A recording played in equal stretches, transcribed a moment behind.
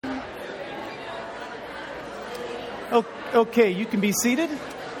Okay, you can be seated.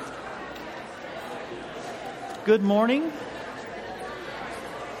 Good morning.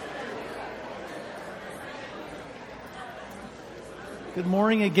 Good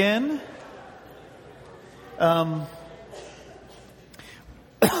morning again. I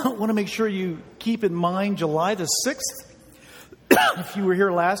want to make sure you keep in mind July the 6th. If you were here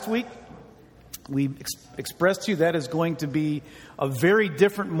last week, we expressed to you that is going to be a very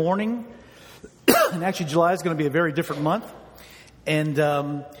different morning. And actually, July is going to be a very different month. And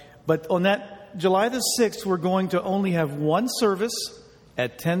but on that July the 6th, we're going to only have one service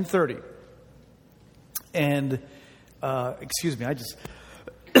at 10:30. And excuse me,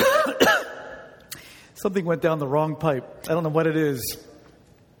 something went down the wrong pipe. I don't know what it is.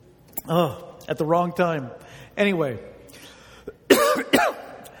 Oh, at the wrong time. Anyway,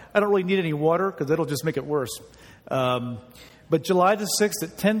 I don't really need any water because that'll just make it worse. But July the 6th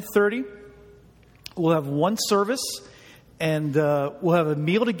at 10:30, we'll have one service, and we'll have a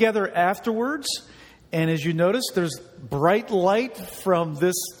meal together afterwards. And as you notice, there's bright light from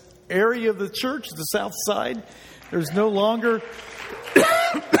this area of the church, the south side. There's no longer,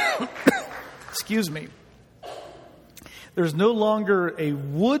 excuse me, there's no longer a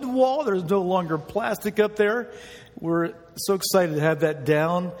wood wall. There's no longer plastic up there. We're so excited to have that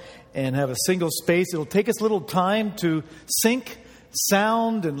down and have a single space. It'll take us a little time to sync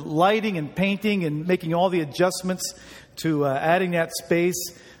sound and lighting and painting and making all the adjustments to adding that space.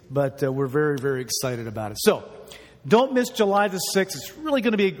 But we're very, very excited about it. So don't miss July the 6th. It's really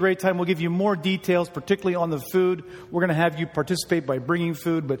going to be a great time. We'll give you more details, particularly on the food. We're going to have you participate by bringing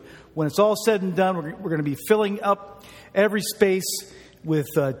food. But when it's all said and done, we're going to be filling up every space with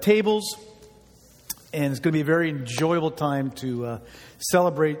tables. And it's going to be a very enjoyable time to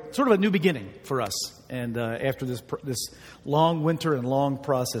celebrate sort of a new beginning for us. And after this long winter and long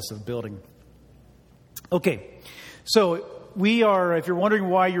process of building. Okay, so we are, if you're wondering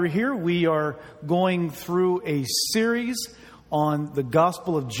why you're here, we are going through a series on the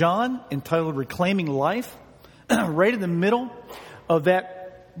Gospel of John entitled Reclaiming Life. Right in the middle of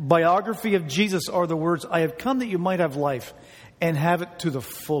that biography of Jesus are the words, "I have come that you might have life and have it to the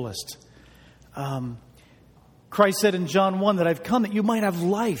fullest." Christ said in John 1 that I've come that you might have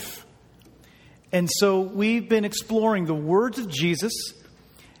life. And so we've been exploring the words of Jesus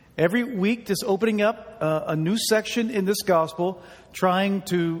every week, just opening up a new section in this gospel, trying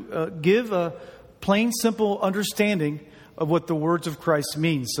to give a plain, simple understanding of what the words of Christ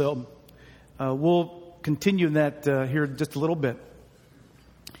mean. So we'll continue in that here in just a little bit.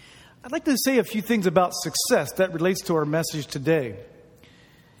 I'd like to say a few things about success that relates to our message today.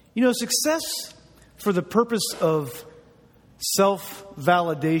 You know, success for the purpose of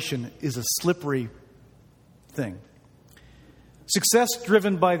self-validation is a slippery thing. Success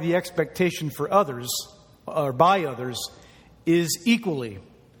driven by the expectation for others or by others is equally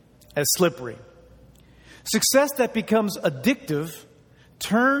as slippery. Success that becomes addictive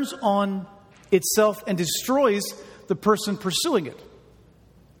turns on itself and destroys the person pursuing it.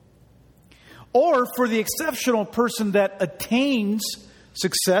 Or for the exceptional person that attains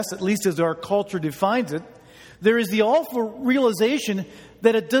success, at least as our culture defines it, there is the awful realization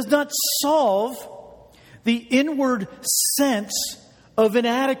that it does not solve the inward sense of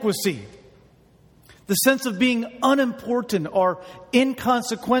inadequacy, the sense of being unimportant or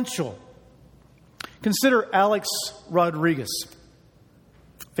inconsequential. Consider Alex Rodriguez,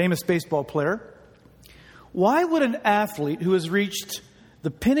 famous baseball player. Why would an athlete who has reached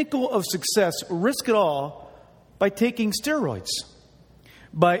the pinnacle of success risk it all by taking steroids?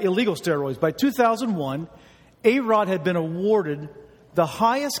 By illegal steroids. By 2001, A-Rod had been awarded the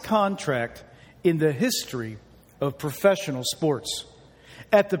highest contract in the history of professional sports.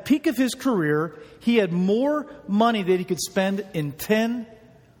 At the peak of his career, he had more money than he could spend in 10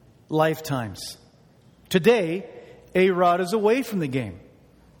 lifetimes. Today, A-Rod is away from the game,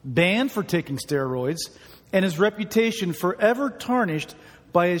 banned for taking steroids, and his reputation forever tarnished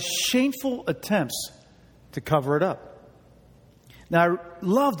by his shameful attempts to cover it up. Now, I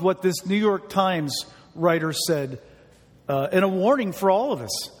loved what this New York Times writer said, and a warning for all of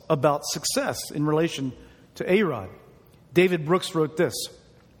us about success in relation to A-Rod. David Brooks wrote this: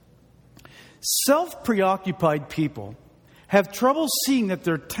 self-preoccupied people have trouble seeing that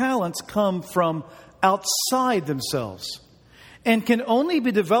their talents come from outside themselves and can only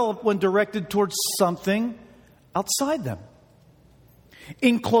be developed when directed towards something outside them.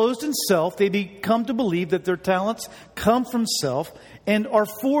 Enclosed in self, they become to believe that their talents come from self and are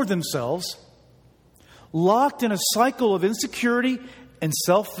for themselves. Locked in a cycle of insecurity and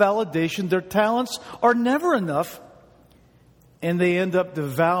self-validation, their talents are never enough, and they end up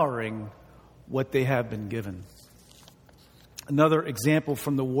devouring what they have been given. Another example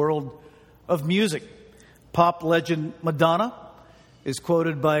from the world of music. Pop legend Madonna is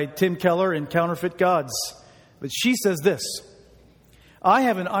quoted by Tim Keller in Counterfeit Gods. But she says this: "I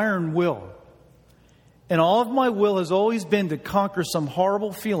have an iron will, and all of my will has always been to conquer some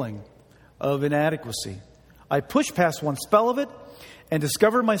horrible feeling of inadequacy. I push past one spell of it and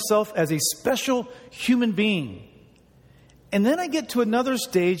discover myself as a special human being. And then I get to another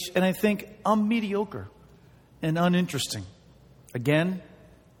stage and I think I'm mediocre and uninteresting. Again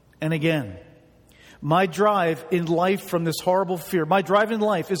and again. My drive in life from this horrible fear, my drive in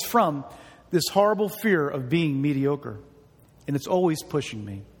life is from this horrible fear of being mediocre. And it's always pushing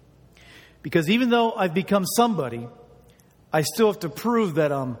me. Because even though I've become somebody, I still have to prove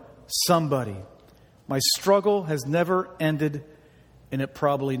that I'm somebody. My struggle has never ended, and it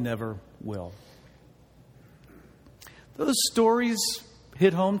probably never will." Those stories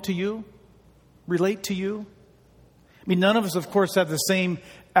hit home to you? Relate to you? I mean, none of us, of course, have the same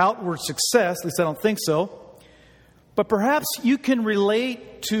outward success. At least I don't think so. But perhaps you can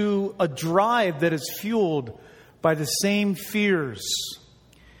relate to a drive that is fueled by the same fears.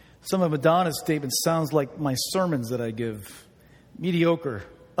 Some of Madonna's statements sounds like my sermons that I give. Mediocre,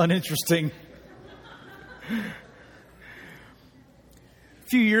 uninteresting. A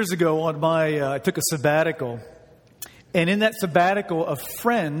few years ago I took a sabbatical. And in that sabbatical, a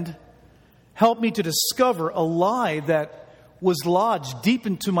friend helped me to discover a lie that was lodged deep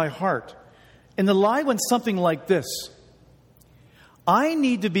into my heart. And the lie went something like this: I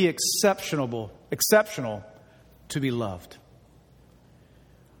need to be exceptional to be loved.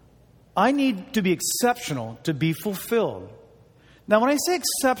 I need to be exceptional to be fulfilled. Now, when I say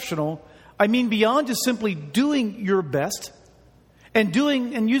exceptional, I mean beyond just simply doing your best and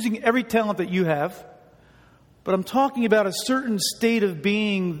using every talent that you have. But I'm talking about a certain state of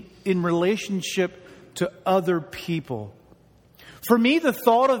being in relationship to other people. For me, the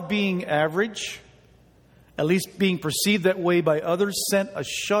thought of being average, at least being perceived that way by others, sent a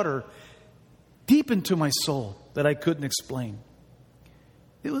shudder deep into my soul that I couldn't explain.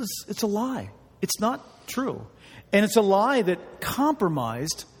 It's a lie. It's not true. And it's a lie that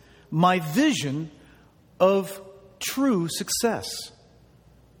compromised my vision of true success.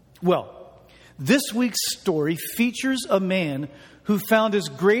 Well, this week's story features a man who found his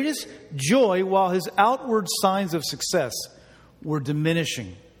greatest joy while his outward signs of success were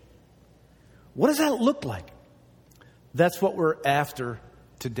diminishing. What does that look like? That's what we're after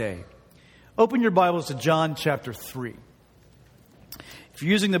today. Open your Bibles to John chapter 3. If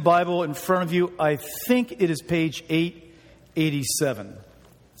you're using the Bible in front of you, I think it is page 887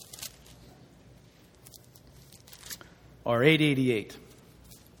 or 888.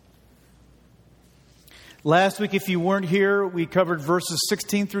 Last week, if you weren't here, we covered verses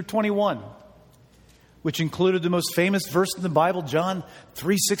 16 through 21, which included the most famous verse in the Bible, John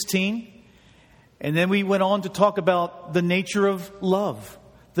 3:16. And then we went on to talk about the nature of love,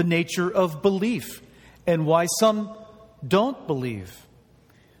 the nature of belief, and why some don't believe.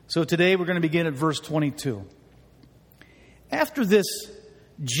 So today we're going to begin at verse 22. After this,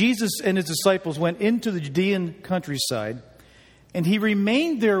 Jesus and his disciples went into the Judean countryside, and he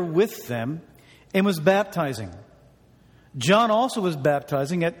remained there with them and was baptizing. John also was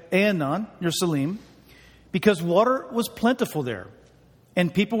baptizing at Aenon, near Salim, because water was plentiful there,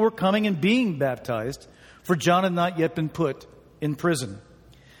 and people were coming and being baptized, for John had not yet been put in prison.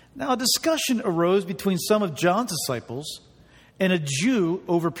 Now a discussion arose between some of John's disciples and a Jew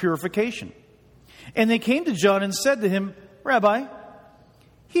over purification. And they came to John and said to him, "Rabbi,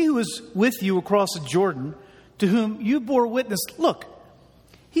 he who is with you across the Jordan, to whom you bore witness, look,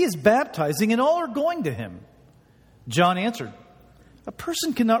 he is baptizing and all are going to him." John answered, "A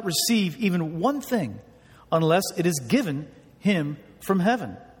person cannot receive even one thing unless it is given him from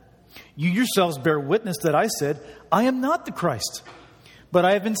heaven. You yourselves bear witness that I said, I am not the Christ, but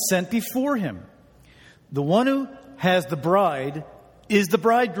I have been sent before him. The one who has the bride is the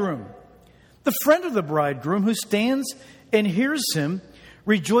bridegroom. The friend of the bridegroom who stands and hears him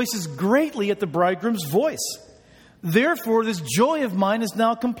rejoices greatly at the bridegroom's voice. Therefore, this joy of mine is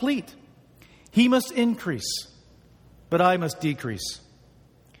now complete. He must increase, but I must decrease.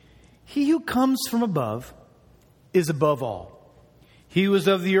 He who comes from above is above all. He who is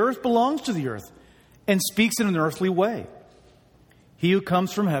of the earth belongs to the earth and speaks in an earthly way. He who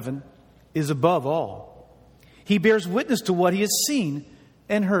comes from heaven is above all. He bears witness to what he has seen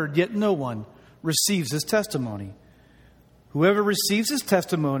and heard, yet no one receives his testimony. Whoever receives his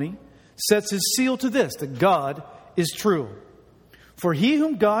testimony sets his seal to this, that God is true. For he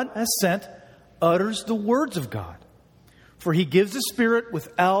whom God has sent utters the words of God. For he gives the Spirit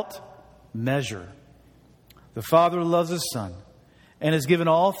without measure. The Father loves the Son and has given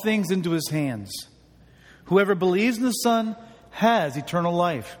all things into his hands. Whoever believes in the Son has eternal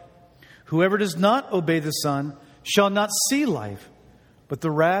life. Whoever does not obey the Son shall not see life, but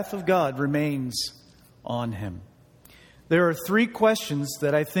the wrath of God remains on him. There are three questions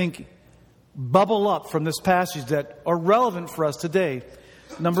that I think bubble up from this passage that are relevant for us today.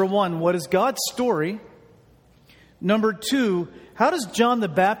 Number one, what is God's story? Number two, how does John the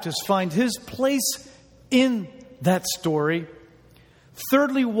Baptist find his place in that story?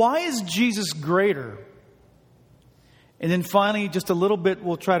 Thirdly, why is Jesus greater? And then finally, just a little bit,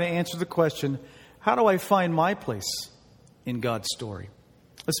 we'll try to answer the question, how do I find my place in God's story?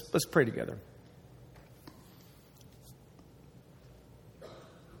 Let's pray together.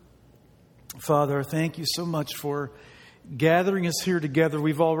 Father, thank you so much for gathering us here together.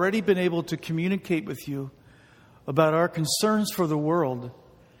 We've already been able to communicate with you about our concerns for the world.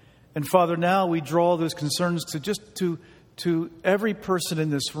 And Father, now we draw those concerns to every person in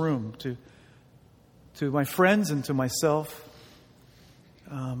this room, to my friends and to myself.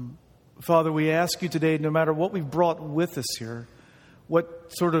 Father, we ask you today, no matter what we've brought with us here,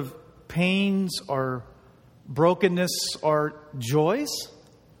 what sort of pains or brokenness or joys,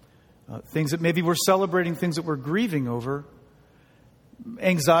 things that maybe we're celebrating, things that we're grieving over,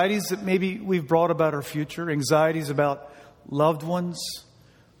 anxieties that maybe we've brought about our future, anxieties about loved ones,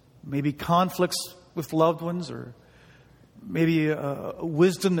 maybe conflicts with loved ones, or maybe a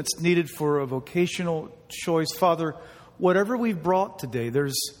wisdom that's needed for a vocational choice. Father, whatever we've brought today,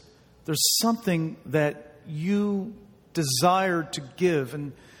 there's something that you desire to give.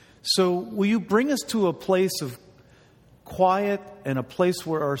 And so will you bring us to a place of quiet and a place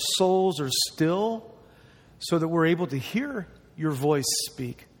where our souls are still so that we're able to hear your voice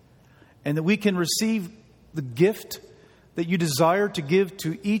speak and that we can receive the gift that you desire to give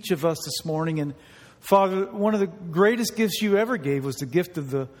to each of us this morning. And Father, one of the greatest gifts you ever gave was the gift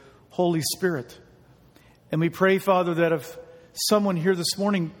of the Holy Spirit. And we pray, Father, that if someone here this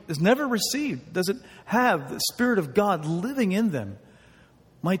morning has never received, doesn't have the Spirit of God living in them,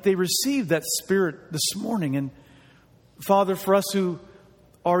 might they receive that Spirit this morning. And Father, for us who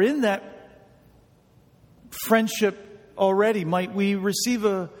are in that friendship already, might we receive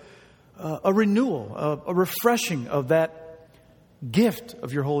a renewal, a refreshing of that gift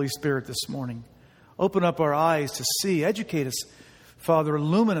of your Holy Spirit this morning. Open up our eyes to see. Educate us, Father.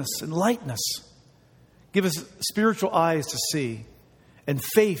 Illumine us. Enlighten us. Give us spiritual eyes to see and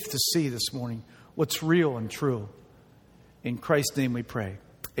faith to see this morning what's real and true. In Christ's name we pray.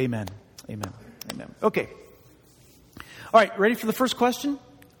 Amen. Amen. Amen. Okay. All right, ready for the first question?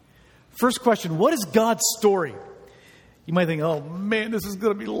 First question, what is God's story? You might think, oh man, this is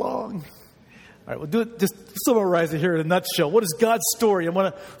going to be long. All right, we'll do it, just summarize it here in a nutshell. What is God's story? I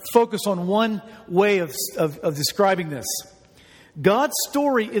want to focus on one way of describing this. God's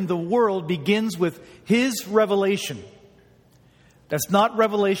story in the world begins with His revelation. That's not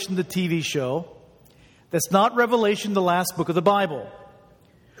Revelation, the TV show. That's not Revelation, the last book of the Bible.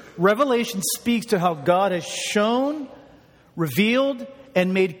 Revelation speaks to how God has shown, revealed,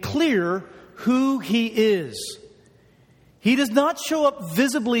 and made clear who He is. He does not show up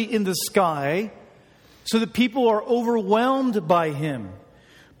visibly in the sky so that people are overwhelmed by Him.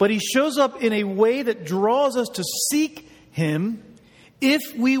 But He shows up in a way that draws us to seek Him if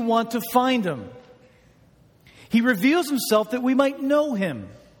we want to find Him. He reveals Himself that we might know Him.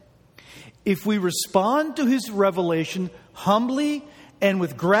 If we respond to His revelation humbly and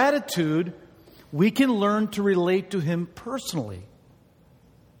with gratitude, we can learn to relate to Him personally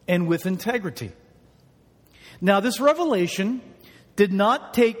and with integrity. Now, this revelation did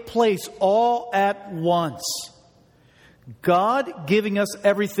not take place all at once. God giving us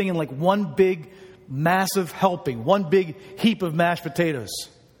everything in like one big, massive helping, one big heap of mashed potatoes.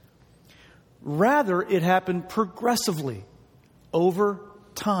 Rather, it happened progressively over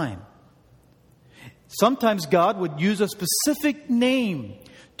time. Sometimes God would use a specific name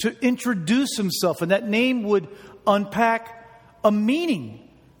to introduce Himself, and that name would unpack a meaning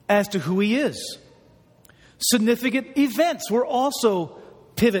as to who He is. Significant events were also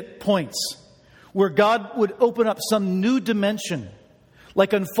pivot points where God would open up some new dimension,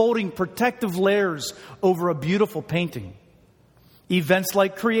 like unfolding protective layers over a beautiful painting. Events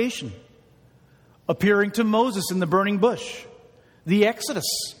like creation, appearing to Moses in the burning bush, the Exodus,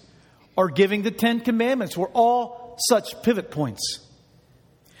 or giving the 10 Commandments were all such pivot points.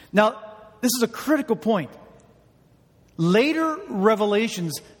 Now, this is a critical point. Later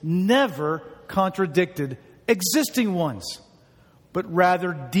revelations never contradicted existing ones, but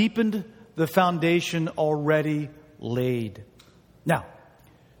rather deepened the foundation already laid. Now,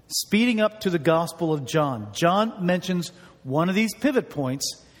 speeding up to the Gospel of John. John mentions one of these pivot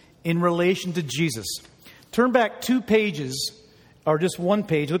points in relation to Jesus. Turn back 2 pages, or just 1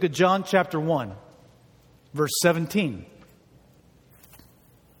 page. Look at John chapter 1, verse 17.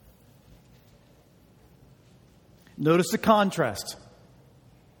 Notice the contrast.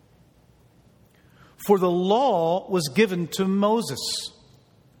 For the law was given to Moses.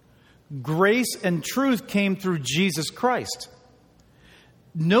 Grace and truth came through Jesus Christ.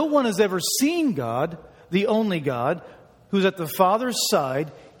 No one has ever seen God, the only God, who's at the Father's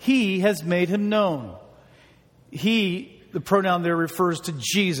side. He has made him known. He, the pronoun there refers to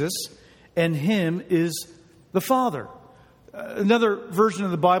Jesus, and him is the Father. Another version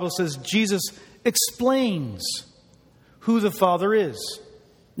of the Bible says Jesus explains who the Father is.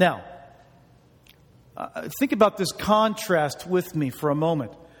 Now, think about this contrast with me for a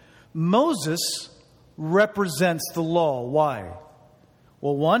moment. Moses represents the law. Why?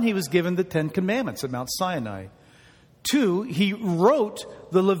 Well, 1, he was given the 10 Commandments at Mount Sinai. 2, he wrote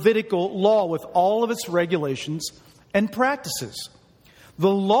the Levitical law with all of its regulations and practices.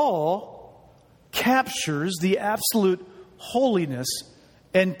 The law captures the absolute holiness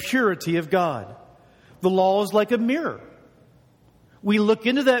and purity of God. The law is like a mirror. We look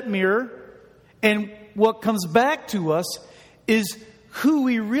into that mirror, and what comes back to us is who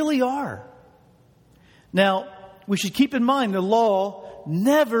we really are. Now, we should keep in mind the law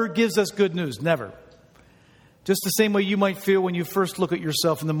never gives us good news. Never. Just the same way you might feel when you first look at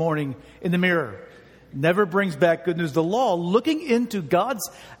yourself in the morning in the mirror. Never brings back good news. The law, looking into God's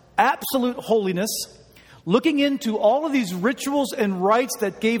absolute holiness, looking into all of these rituals and rites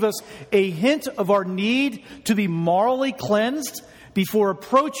that gave us a hint of our need to be morally cleansed before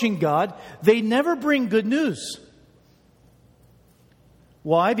approaching God, they never bring good news.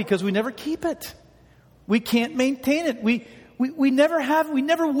 Why? Because we never keep it. We can't maintain it. We never have, we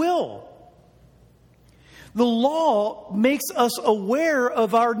never will. The law makes us aware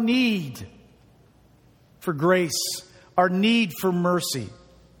of our need for grace, our need for mercy.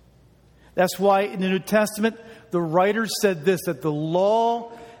 That's why in the New Testament, the writers said this, that the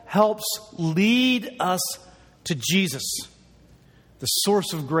law helps lead us to Jesus, the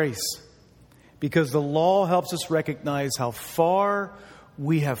source of grace, because the law helps us recognize how far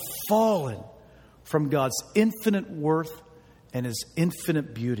we have fallen from God's infinite worth and His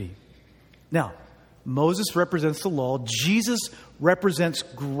infinite beauty. Now, Moses represents the law. Jesus represents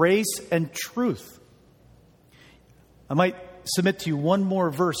grace and truth. I might submit to you one more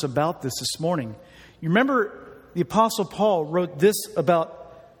verse about this morning. You remember the Apostle Paul wrote this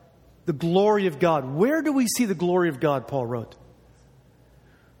about the glory of God. Where do we see the glory of God, Paul wrote?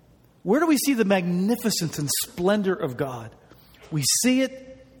 Where do we see the magnificence and splendor of God? We see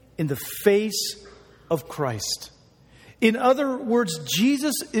it in the face of Christ. In other words,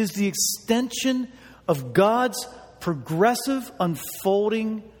 Jesus is the extension of God's progressive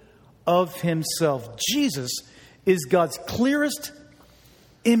unfolding of Himself. Jesus is God's clearest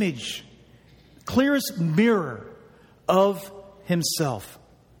image, clearest mirror of Himself.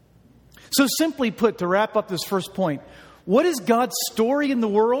 So simply put, to wrap up this first point, what is God's story in the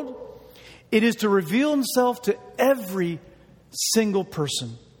world? It is to reveal Himself to every single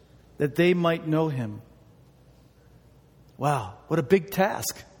person that they might know Him. Wow, what a big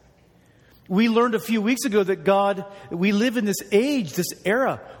task. We learned a few weeks ago that we live in this age, this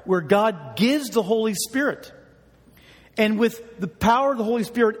era, where God gives the Holy Spirit. And with the power of the Holy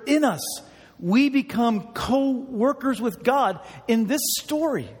Spirit in us, we become co-workers with God in this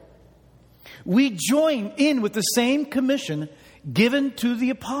story. We join in with the same commission given to the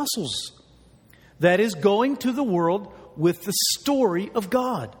apostles. That is, going to the world with the story of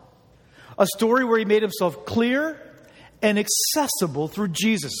God. A story where He made Himself clear and accessible through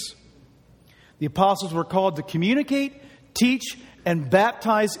Jesus. The apostles were called to communicate, teach, and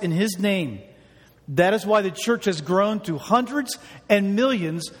baptize in His name. That is why the church has grown to hundreds and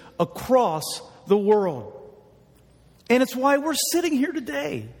millions across the world. And it's why we're sitting here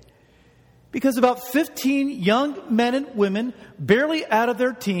today. Because about 15 young men and women, barely out of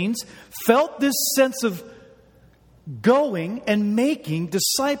their teens, felt this sense of going and making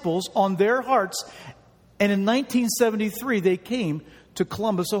disciples on their hearts. And in 1973, they came to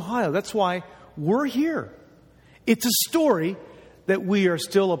Columbus, Ohio. That's why we're here. It's a story that we are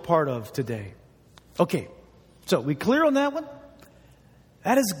still a part of today. Okay, so we clear on that one?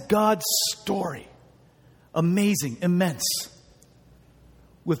 That is God's story. Amazing, immense,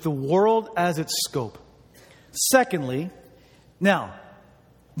 with the world as its scope. Secondly, now,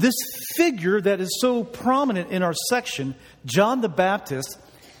 this figure that is so prominent in our section, John the Baptist,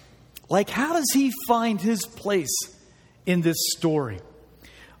 how does he find his place in this story?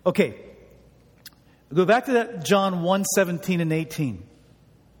 Okay, go back to that John 1:17 and 18.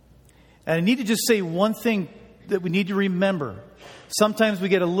 And I need to just say one thing that we need to remember. Sometimes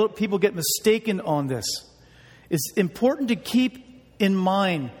people get mistaken on this. It's important to keep in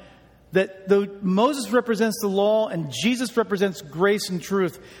mind that though Moses represents the law and Jesus represents grace and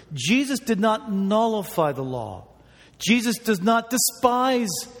truth, Jesus did not nullify the law. Jesus does not despise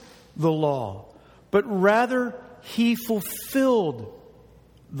the law, but rather he fulfilled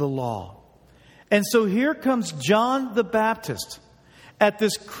the law. And so here comes John the Baptist at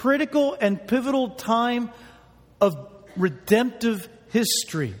this critical and pivotal time of redemptive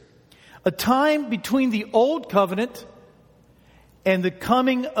history, a time between the old covenant and the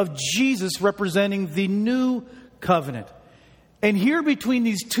coming of Jesus representing the new covenant. And here between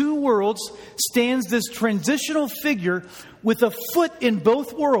these two worlds stands this transitional figure with a foot in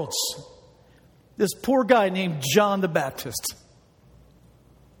both worlds. This poor guy named John the Baptist.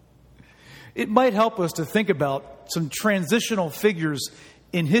 It might help us to think about some transitional figures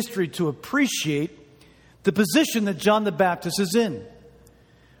in history to appreciate the position that John the Baptist is in.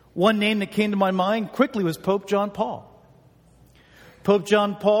 One name that came to my mind quickly was Pope John Paul. Pope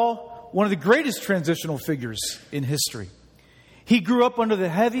John Paul, one of the greatest transitional figures in history. He grew up under the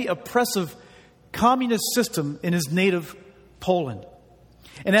heavy, oppressive communist system in his native Poland.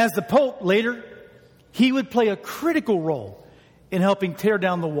 And as the Pope later, he would play a critical role in helping tear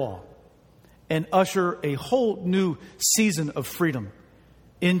down the wall and usher a whole new season of freedom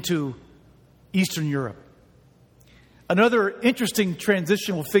into Eastern Europe. Another interesting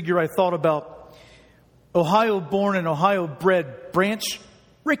transitional figure I thought about, Ohio-born and Ohio-bred Branch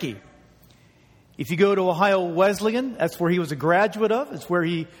Rickey. If you go to Ohio Wesleyan, that's where he was a graduate of. It's where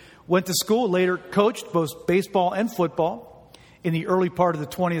he went to school, later coached both baseball and football. In the early part of the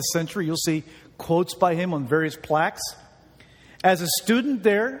 20th century, you'll see quotes by him on various plaques. As a student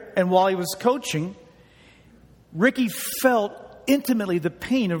there, and while he was coaching, Rickey felt intimately the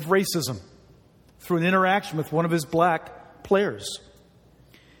pain of racism through an interaction with one of his black players.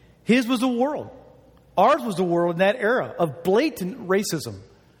 His was a world. Ours was a world in that era of blatant racism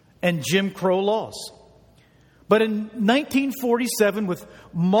and Jim Crow laws. But in 1947, with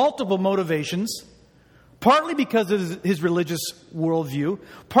multiple motivations, partly because of his religious worldview,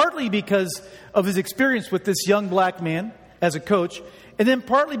 partly because of his experience with this young black man as a coach, and then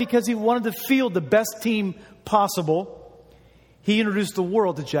partly because he wanted to field the best team possible, he introduced the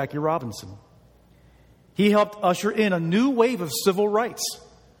world to Jackie Robinson. He helped usher in a new wave of civil rights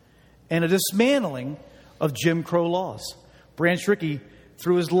and a dismantling of Jim Crow laws. Branch Rickey,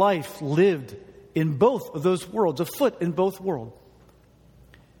 through his life, lived in both of those worlds, a foot in both worlds.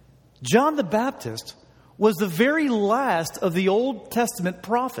 John the Baptist was the very last of the Old Testament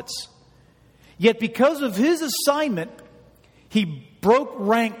prophets. Yet because of his assignment, he broke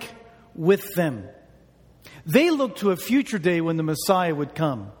rank with them. They looked to a future day when the Messiah would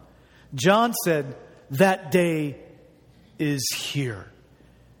come. John said, "That day is here."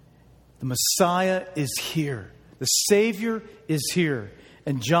 The Messiah is here. The Savior is here.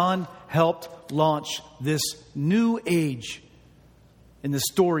 And John helped launch this new age in the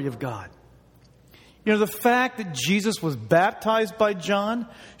story of God. You know, the fact that Jesus was baptized by John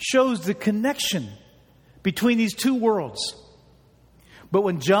shows the connection between these two worlds. But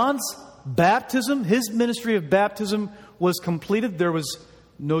when John's baptism, his ministry of baptism was completed, there was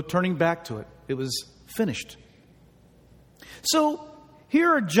no turning back to it. It was finished. So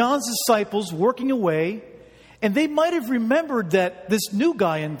here are John's disciples working away, and they might have remembered that this new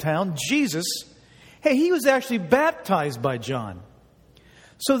guy in town, Jesus, hey, he was actually baptized by John.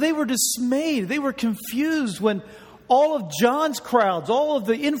 So they were dismayed. They were confused when all of John's crowds, all of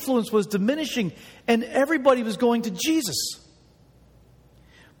the influence was diminishing, and everybody was going to Jesus.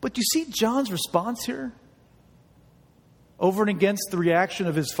 But you see John's response here? Over and against the reaction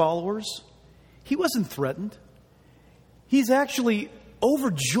of his followers? He wasn't threatened. He's actually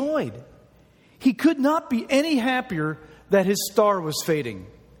overjoyed. He could not be any happier that his star was fading.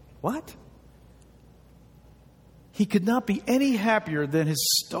 What? He could not be any happier than his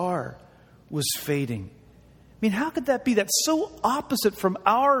star was fading. I mean, how could that be? That's so opposite from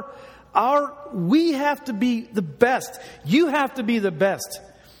our we have to be the best. You have to be the best.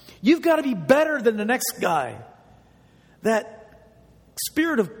 You've got to be better than the next guy. That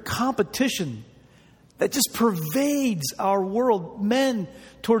spirit of competition that just pervades our world, men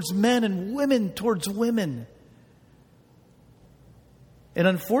towards men and women towards women. And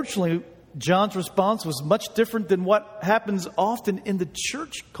unfortunately, John's response was much different than what happens often in the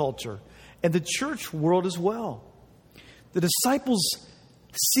church culture and the church world as well. The disciples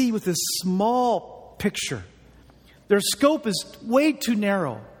see with this small picture. Their scope is way too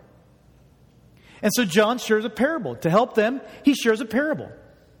narrow. And so John shares a parable. To help them, he shares a parable.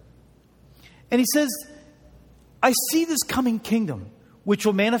 And he says, I see this coming kingdom, which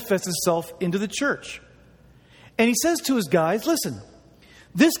will manifest itself into the church. And he says to his guys, listen,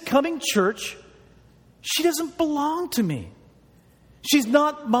 this coming church, she doesn't belong to me. She's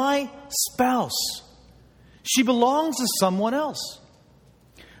not my spouse. She belongs to someone else.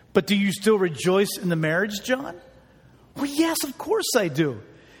 But do you still rejoice in the marriage, John? Well, yes, of course I do.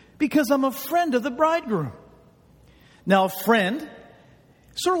 Because I'm a friend of the bridegroom. Now, a friend,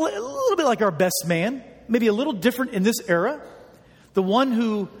 sort of a little bit like our best man, maybe a little different in this era. The one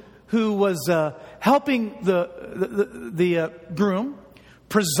who was helping the groom,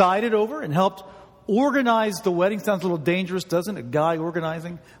 presided over and helped organize the wedding. Sounds a little dangerous, doesn't it? A guy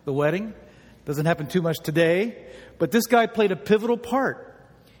organizing the wedding. Doesn't happen too much today. But this guy played a pivotal part.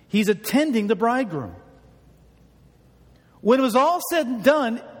 He's attending the bridegroom. When it was all said and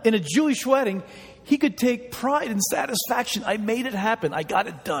done in a Jewish wedding, he could take pride and satisfaction. I made it happen. I got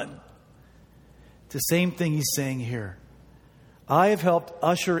it done. It's the same thing he's saying here. I have helped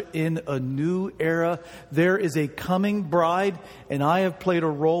usher in a new era. There is a coming bride, and I have played a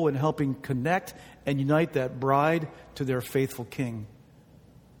role in helping connect and unite that bride to their faithful king,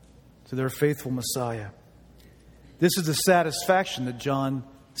 to their faithful Messiah. This is the satisfaction that John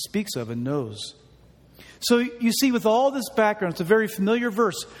speaks of and knows. So you see, with all this background, it's a very familiar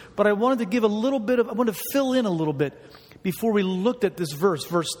verse, but I wanted to give I want to fill in a little bit before we looked at this verse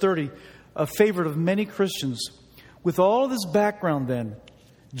 30, a favorite of many Christians. With all of this background then,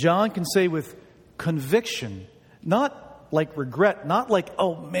 John can say with conviction, not like regret, not like,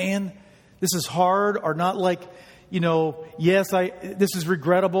 oh man, this is hard, or not like, yes, this is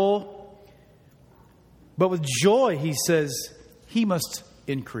regrettable. But with joy, he says, he must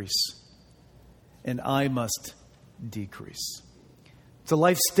increase and I must decrease. It's a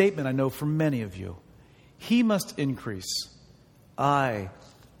life statement, I know, for many of you. He must increase. I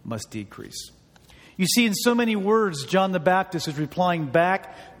must decrease. You see, in so many words, John the Baptist is replying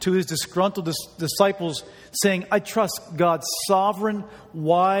back to his disgruntled disciples, saying, I trust God's sovereign,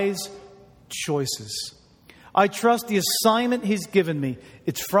 wise choices. I trust the assignment He's given me.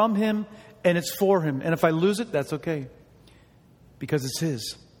 It's from Him and it's for Him. And if I lose it, that's okay, because it's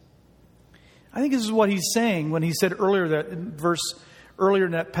His. I think this is what he's saying when he said earlier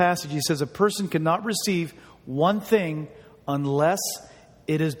in that passage, he says, a person cannot receive one thing unless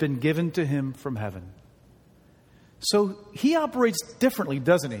it has been given to him from heaven. So he operates differently,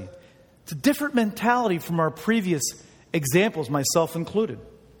 doesn't he? It's a different mentality from our previous examples, myself included.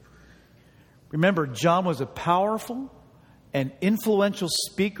 Remember, John was a powerful and influential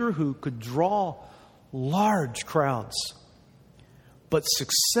speaker who could draw large crowds. But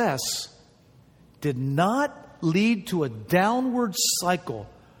success did not lead to a downward cycle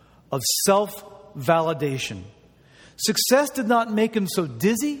of self-validation. Success did not make him so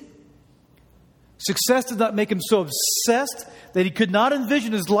dizzy. Success did not make him so obsessed that he could not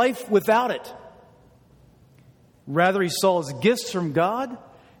envision his life without it. Rather, he saw his gifts from God,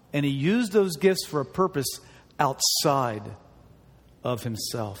 and he used those gifts for a purpose outside of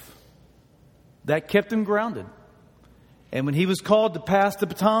himself. That kept him grounded. And when he was called to pass the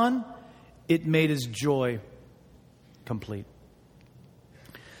baton, it made his joy complete.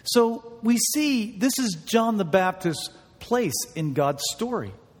 So we see this is John the Baptist's place in God's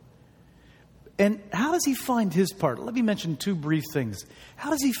story. And how does he find his part? Let me mention two brief things. How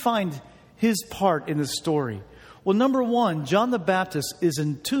does he find his part in the story? Well, number one, John the Baptist is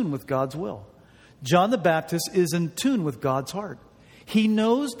in tune with God's will. John the Baptist is in tune with God's heart. He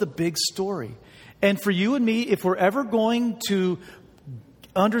knows the big story. And for you and me, if we're ever going to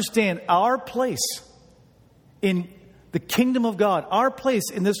understand our place in the kingdom of God, our place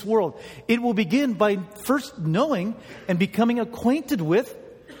in this world, it will begin by first knowing and becoming acquainted with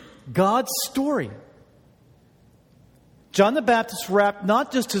God's story. John the Baptist wrapped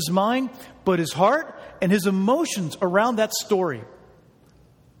not just his mind, but his heart and his emotions around that story.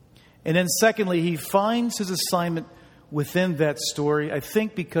 And then secondly, he finds his assignment within that story, I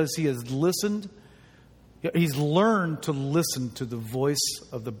think because he has listened. He's learned to listen to the voice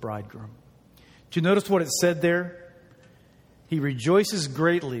of the bridegroom. Did you notice what it said there? He rejoices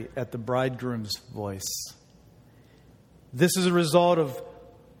greatly at the bridegroom's voice. This is a result of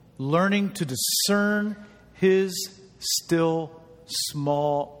learning to discern his still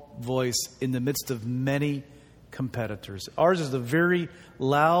small voice in the midst of many competitors. Ours is a very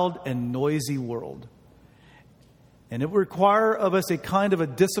loud and noisy world. And it will require of us a kind of a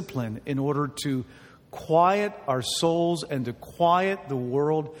discipline in order to quiet our souls and to quiet the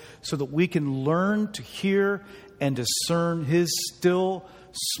world so that we can learn to hear and discern his still,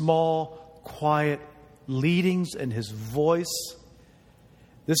 small, quiet leadings and his voice.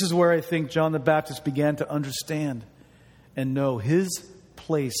 This is where I think John the Baptist began to understand and know his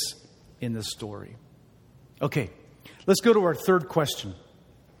place in the story. Okay, let's go to our third question.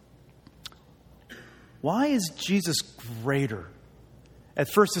 Why is Jesus greater? At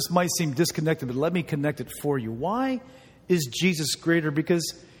first, this might seem disconnected, but let me connect it for you. Why is Jesus greater?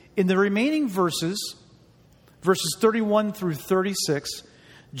 Because in the remaining verses 31 through 36,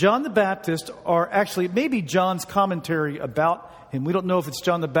 John the Baptist are actually maybe John's commentary about him. We don't know if it's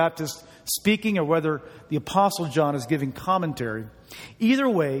John the Baptist speaking or whether the Apostle John is giving commentary. Either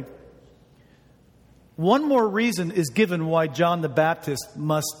way, one more reason is given why John the Baptist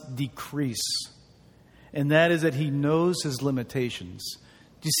must decrease. And that is that he knows his limitations.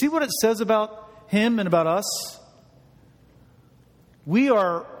 Do you see what it says about him and about us? We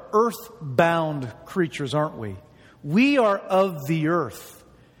are earth-bound creatures, aren't we? We are of the earth.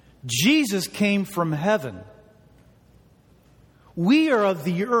 Jesus came from heaven. We are of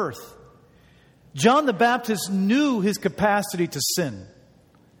the earth. John the Baptist knew his capacity to sin.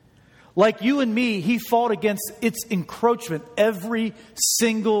 Like you and me, he fought against its encroachment every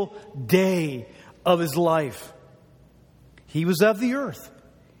single day of his life. He was of the earth.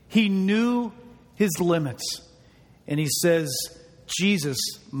 He knew his limits. And he says, Jesus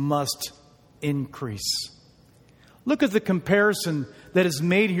must increase. Look at the comparison that is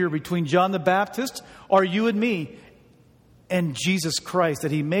made here between John the Baptist, or you and me, and Jesus Christ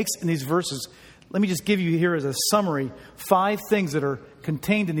that he makes in these verses. Let me just give you here as a summary 5 things that are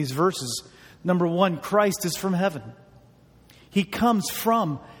contained in these verses. Number 1, Christ is from heaven. He comes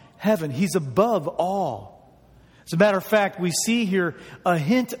from heaven. He's above all. As a matter of fact, we see here a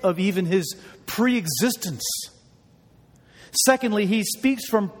hint of even his pre-existence. Secondly, he speaks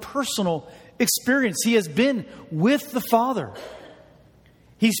from personal experience. He has been with the Father.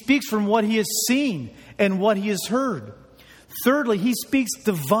 He speaks from what he has seen and what he has heard. Thirdly, he speaks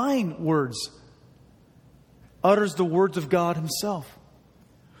divine words, utters the words of God himself.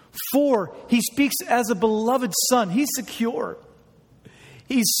 4, he speaks as a beloved son. He's secure.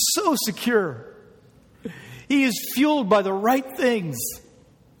 He's so secure. He is fueled by the right things.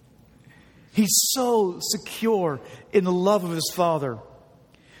 He's so secure in the love of his Father.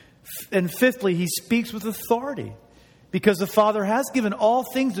 And fifthly, he speaks with authority because the Father has given all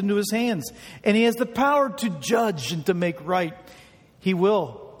things into his hands and he has the power to judge and to make right. He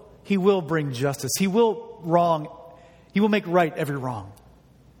will bring justice. He will make right every wrong.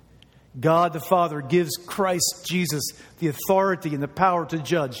 God the Father gives Christ Jesus the authority and the power to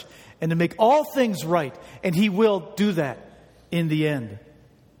judge and to make all things right. And he will do that in the end.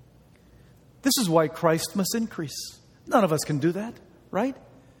 This is why Christ must increase. None of us can do that, right?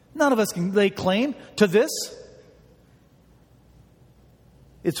 None of us can lay claim to this.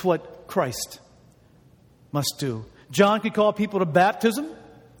 It's what Christ must do. John could call people to baptism,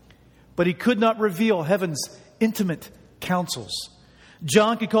 but he could not reveal heaven's intimate counsels.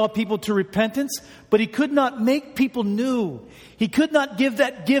 John could call people to repentance, but he could not make people new. He could not give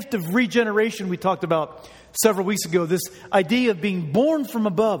that gift of regeneration we talked about several weeks ago. This idea of being born from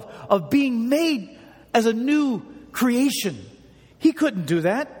above, of being made as a new creation. He couldn't do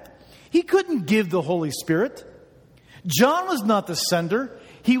that. He couldn't give the Holy Spirit. John was not the sender.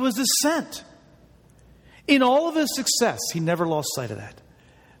 He was the sent. In all of his success, he never lost sight of that.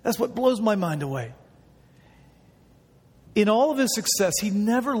 That's what blows my mind away. In all of his success, he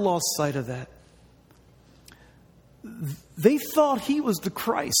never lost sight of that. They thought he was the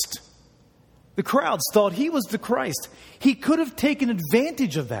Christ. The crowds thought he was the Christ. He could have taken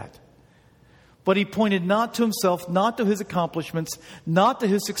advantage of that. But he pointed not to himself, not to his accomplishments, not to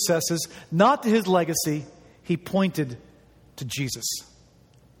his successes, not to his legacy. He pointed to Jesus.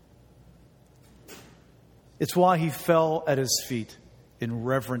 It's why he fell at his feet in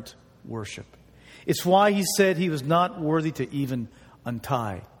reverent worship. It's why he said he was not worthy to even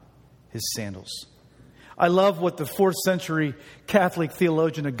untie his sandals. I love what the 4th century Catholic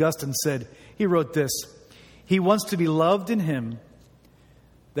theologian Augustine said. He wrote this: he wants to be loved in him.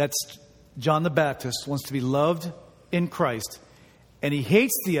 That's John the Baptist wants to be loved in Christ. And he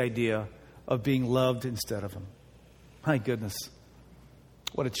hates the idea of being loved instead of him. My goodness.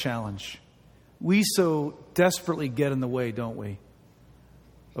 What a challenge. We so desperately get in the way, don't we,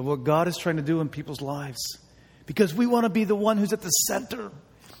 of what God is trying to do in people's lives. Because we want to be the one who's at the center.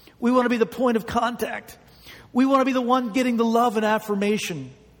 We want to be the point of contact. We want to be the one getting the love and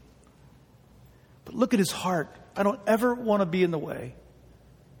affirmation. But look at his heart. I don't ever want to be in the way.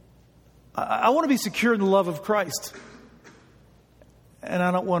 I want to be secure in the love of Christ. And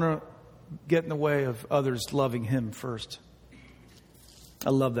I don't want to get in the way of others loving him first. I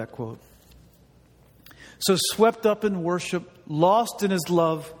love that quote. So swept up in worship, lost in his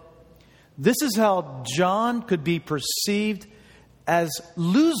love, this is how John could be perceived as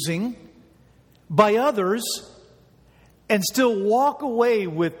losing by others and still walk away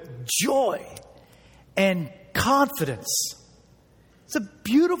with joy and confidence. It's a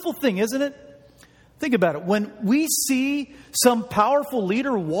beautiful thing, isn't it? Think about it. When we see some powerful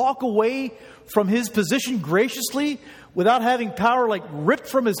leader walk away from his position graciously without having power like ripped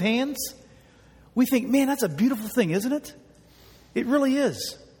from his hands, we think, man, that's a beautiful thing, isn't it? It really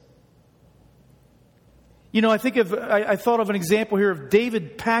is. You know, I thought of an example here of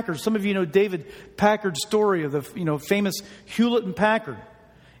David Packard. Some of you know David Packard's story of the, famous Hewlett and Packard.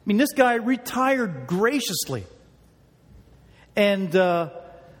 I mean, this guy retired graciously. And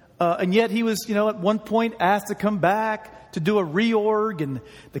yet he was, at one point asked to come back to do a reorg, and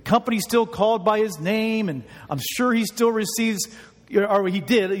the company still called by his name, and I'm sure he still receives, or he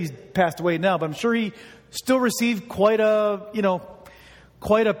did, he's passed away now, but I'm sure he still received quite a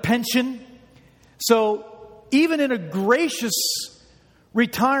pension. So even in a gracious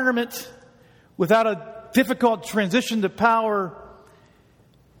retirement without a difficult transition to power,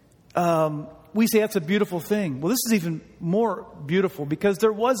 we say that's a beautiful thing. Well, this is even more beautiful because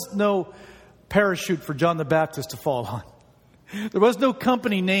there was no parachute for John the Baptist to fall on. There was no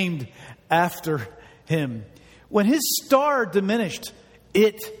company named after him. When his star diminished,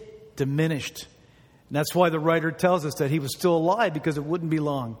 it diminished. And that's why the writer tells us that he was still alive, because it wouldn't be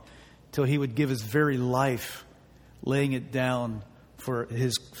long till he would give his very life, laying it down for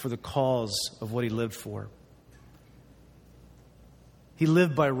the cause of what he lived for. He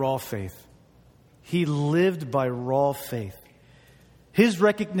lived by raw faith. He lived by raw faith. His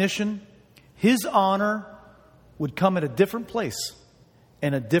recognition, his honor would come at a different place,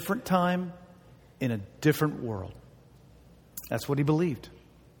 in a different time, in a different world. That's what he believed.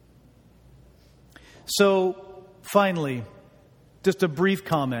 So, finally, just a brief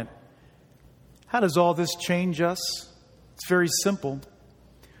comment. How does all this change us? It's very simple.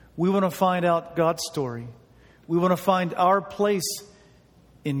 We want to find out God's story. We want to find our place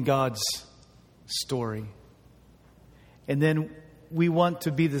in God's story. And then we want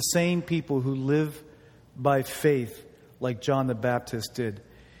to be the same people who live by faith like John the Baptist did.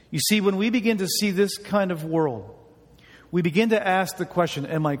 You see, when we begin to see this kind of world, we begin to ask the question,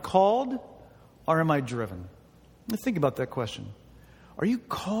 am I called or am I driven? Think about that question. Are you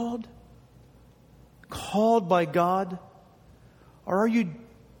called by God? Or are you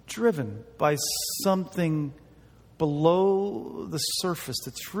driven by something below the surface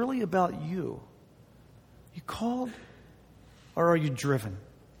that's really about you? Are you called or are you driven?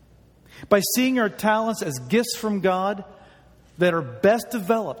 By seeing our talents as gifts from God that are best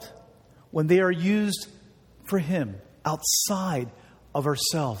developed when they are used for Him, outside of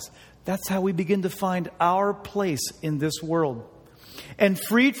ourselves. That's how we begin to find our place in this world. And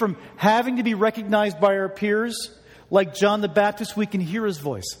freed from having to be recognized by our peers, like John the Baptist, we can hear his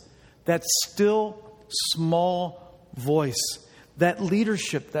voice. That still, small voice. That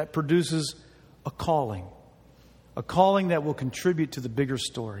leadership that produces a calling. A calling that will contribute to the bigger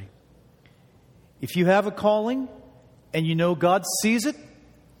story. If you have a calling and you know God sees it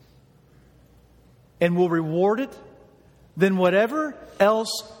and will reward it, then whatever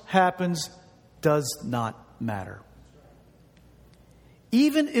else happens does not matter.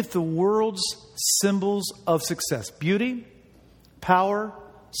 Even if the world's symbols of success, beauty, power,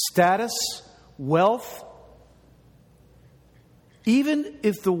 status, wealth, even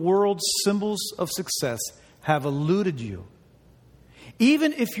if the world's symbols of success have eluded you,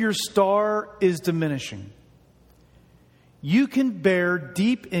 even if your star is diminishing, you can bear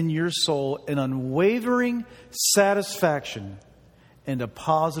deep in your soul an unwavering satisfaction and a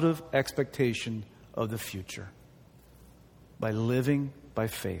positive expectation of the future by living by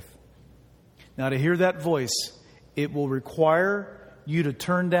faith. Now, to hear that voice, it will require you to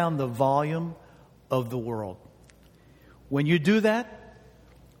turn down the volume of the world. When you do that,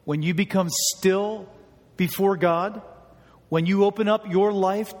 when you become still before God, when you open up your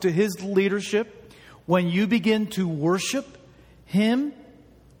life to His leadership, when you begin to worship Him,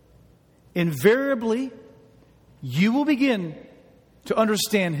 invariably, you will begin to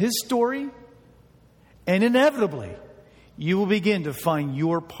understand His story, and inevitably, you will begin to find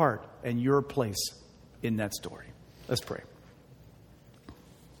your part and your place in that story. Let's pray.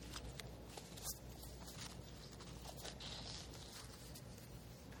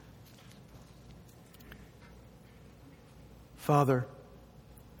 Father,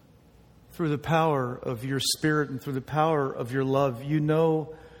 through the power of your Spirit and through the power of your love, you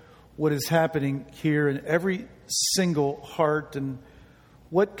know what is happening here in every single heart and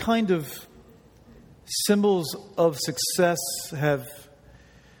what kind of symbols of success have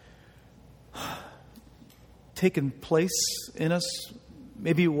taken place in us.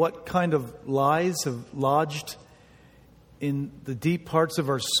 Maybe what kind of lies have lodged in the deep parts of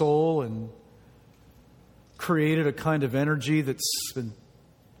our soul and created a kind of energy that's been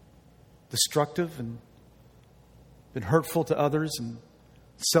destructive and been hurtful to others and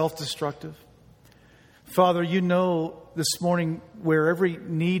self-destructive. Father, you know this morning where every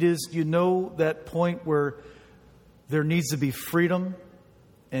need is. You know that point where there needs to be freedom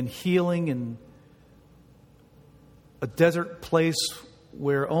and healing and a desert place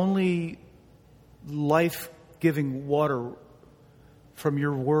where only life-giving water from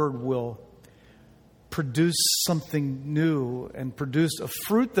your word will produce something new and produce a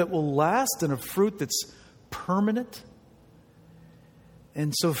fruit that will last and a fruit that's permanent.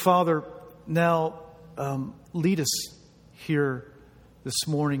 And so, Father, now lead us here this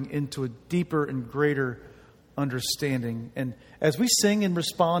morning into a deeper and greater understanding. And as we sing and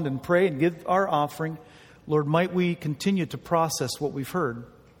respond and pray and give our offering, Lord, might we continue to process what we've heard.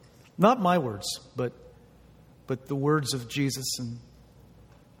 Not my words, but the words of Jesus and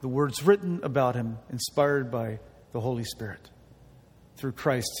the words written about him, inspired by the Holy Spirit. Through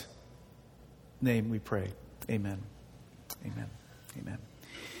Christ's name we pray. Amen. Amen. Amen.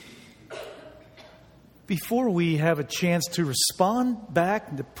 Before we have a chance to respond back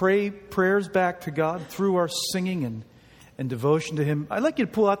and to pray prayers back to God through our singing and devotion to him, I'd like you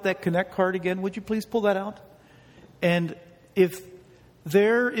to pull out that Connect card again. Would you please pull that out? And if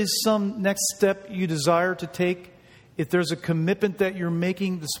there is some next step you desire to take, if there's a commitment that you're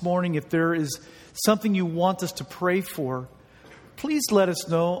making this morning, if there is something you want us to pray for, please let us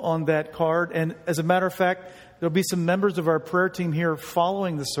know on that card. And as a matter of fact, there'll be some members of our prayer team here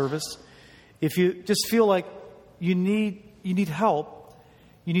following the service. If you just feel like you need help,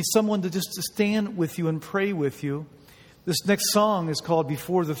 you need someone to stand with you and pray with you, this next song is called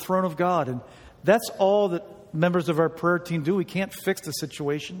Before the Throne of God. And that's all that members of our prayer team do. We can't fix the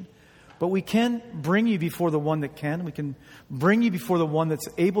situation, but we can bring you before the one that can. We can bring you before the one that's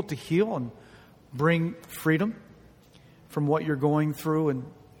able to heal and bring freedom from what you're going through.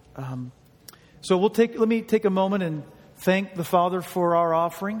 And so let me take a moment and thank the Father for our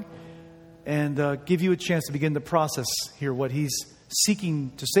offering and give you a chance to begin to process here what he's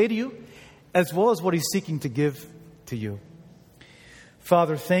seeking to say to you, as well as what he's seeking to give to you.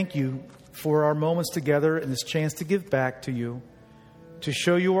 Father, thank you for our moments together and this chance to give back to you, to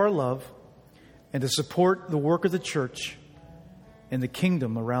show you our love, and to support the work of the church and the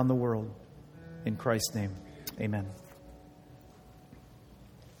kingdom around the world. In Christ's name, amen.